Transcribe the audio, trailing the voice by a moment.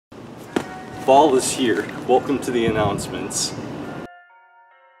Fall is here. Welcome to the announcements.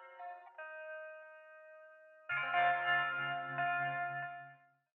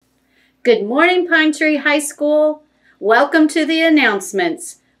 Good morning, Pine Tree High School. Welcome to the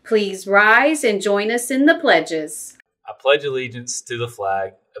announcements. Please rise and join us in the pledges. I pledge allegiance to the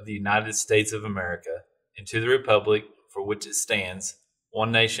flag of the United States of America and to the republic for which it stands,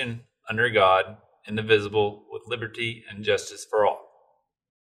 one nation, under God, indivisible, with liberty and justice for all.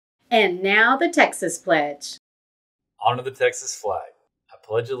 And now the Texas Pledge. Honor the Texas flag. I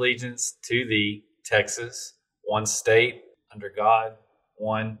pledge allegiance to thee, Texas, one state, under God,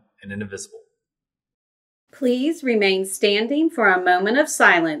 one and indivisible. Please remain standing for a moment of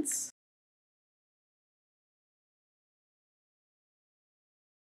silence.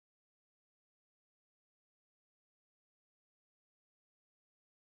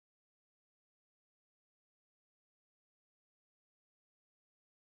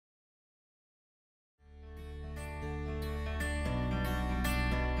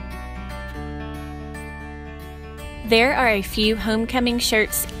 There are a few homecoming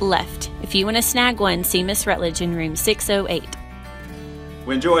shirts left. If you want to snag one, see Miss Rutledge in room 608.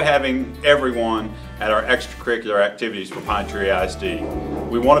 We enjoy having everyone at our extracurricular activities for Pine Tree ISD.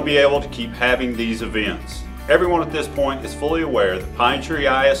 We want to be able to keep having these events. Everyone at this point is fully aware that Pine Tree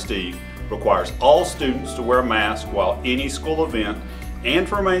ISD requires all students to wear a mask while any school event and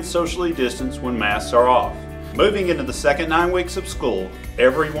to remain socially distanced when masks are off. Moving into the second 9 weeks of school,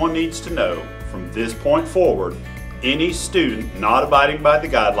 everyone needs to know from this point forward, any student not abiding by the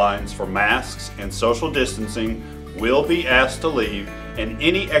guidelines for masks and social distancing will be asked to leave in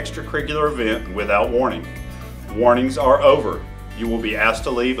any extracurricular event without warning. Warnings are over. You will be asked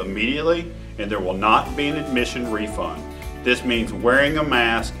to leave immediately and there will not be an admission refund. This means wearing a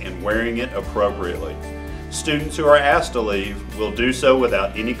mask and wearing it appropriately. Students who are asked to leave will do so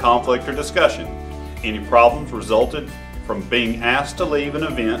without any conflict or discussion. Any problems resulted from being asked to leave an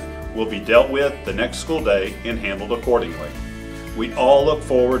event will be dealt with the next school day and handled accordingly. We all look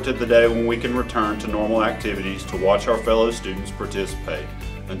forward to the day when we can return to normal activities to watch our fellow students participate.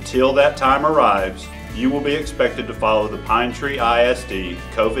 Until that time arrives, you will be expected to follow the Pine Tree ISD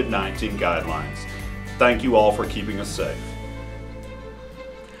COVID-19 guidelines. Thank you all for keeping us safe.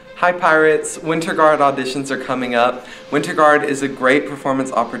 Hi Pirates, Winter Guard auditions are coming up. Winter Guard is a great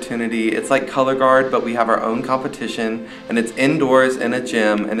performance opportunity. It's like Color Guard, but we have our own competition, and it's indoors in a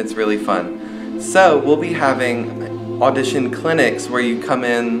gym, and it's really fun. So we'll be having audition clinics where you come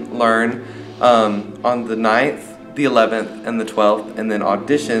in, learn on the 9th, the 11th, and the 12th, and then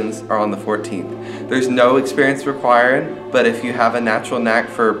auditions are on the 14th. There's no experience required, but if you have a natural knack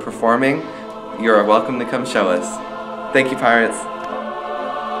for performing, you're welcome to come show us. Thank you, Pirates.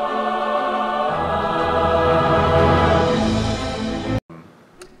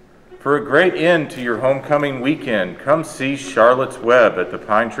 For a great end to your homecoming weekend, come see Charlotte's Web at the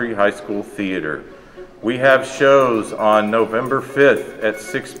Pine Tree High School Theater. We have shows on November 5th at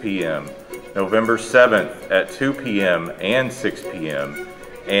 6 p.m., November 7th at 2 p.m. and 6 p.m.,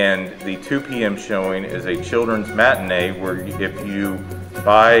 and the 2 p.m. showing is a children's matinee where if you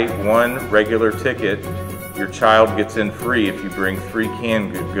buy one regular ticket, your child gets in free if you bring 3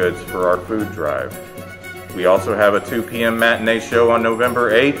 canned goods for our food drive. We also have a 2 p.m. matinee show on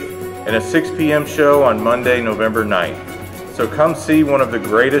November 8th, and a 6 p.m. show on Monday, November 9th. So come see one of the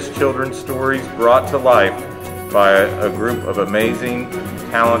greatest children's stories brought to life by a group of amazing,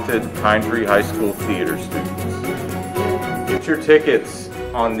 talented Pine Tree High School theater students. Get your tickets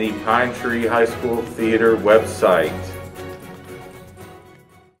on the Pine Tree High School Theater website.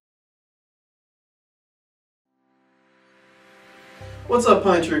 What's up,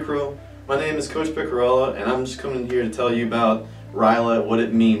 Pine Tree Crew? My name is Coach Picarella, and I'm just coming here to tell you about RYLA, what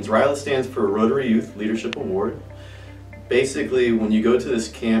it means. RYLA stands for Rotary Youth Leadership Award. Basically, when you go to this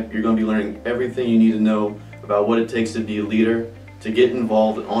camp, you're going to be learning everything you need to know about what it takes to be a leader, to get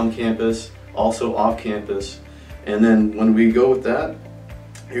involved on campus, also off campus. And then when we go with that,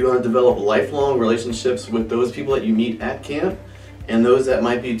 you're going to develop lifelong relationships with those people that you meet at camp and those that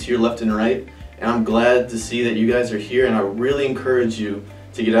might be to your left and right. And I'm glad to see that you guys are here, and I really encourage you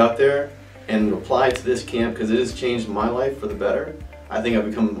to get out there and apply to this camp because it has changed my life for the better. I think I've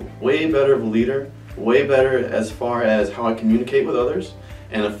become way better of a leader, way better as far as how I communicate with others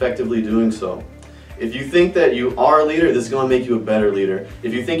and effectively doing so. If you think that you are a leader, this is going to make you a better leader.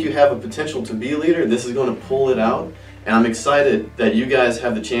 If you think you have a potential to be a leader, this is going to pull it out. And I'm excited that you guys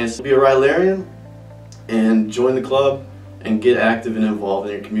have the chance to be a Rylarian and join the club and get active and involved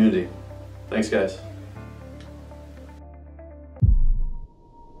in your community. Thanks, guys.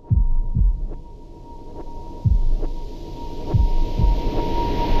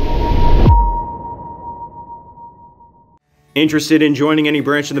 Interested in joining any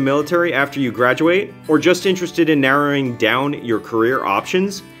branch of the military after you graduate? Or just interested in narrowing down your career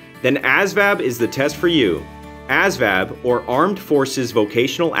options? Then ASVAB is the test for you. ASVAB, or Armed Forces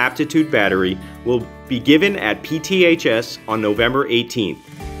Vocational Aptitude Battery, will be given at PTHS on November 18th.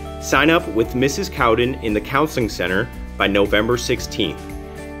 Sign up with Mrs. Cowden in the Counseling Center by November 16th.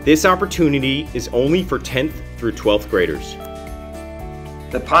 This opportunity is only for 10th through 12th graders.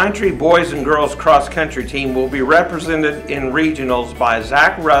 The Pine Tree Boys and Girls Cross Country Team will be represented in regionals by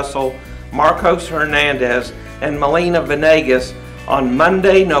Zach Russell, Marcos Hernandez, and Melina Venegas on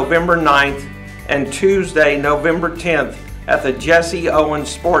Monday, November 9th and Tuesday, November 10th at the Jesse Owens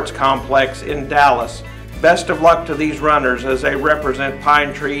Sports Complex in Dallas. Best of luck to these runners as they represent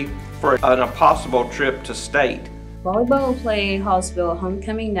Pine Tree for a possible trip to state. Volleyball will play Hallsville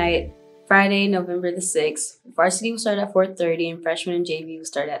homecoming night Friday, November the 6th. Varsity will start at 4:30 and freshman and JV will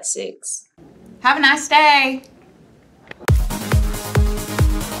start at 6. Have a nice day.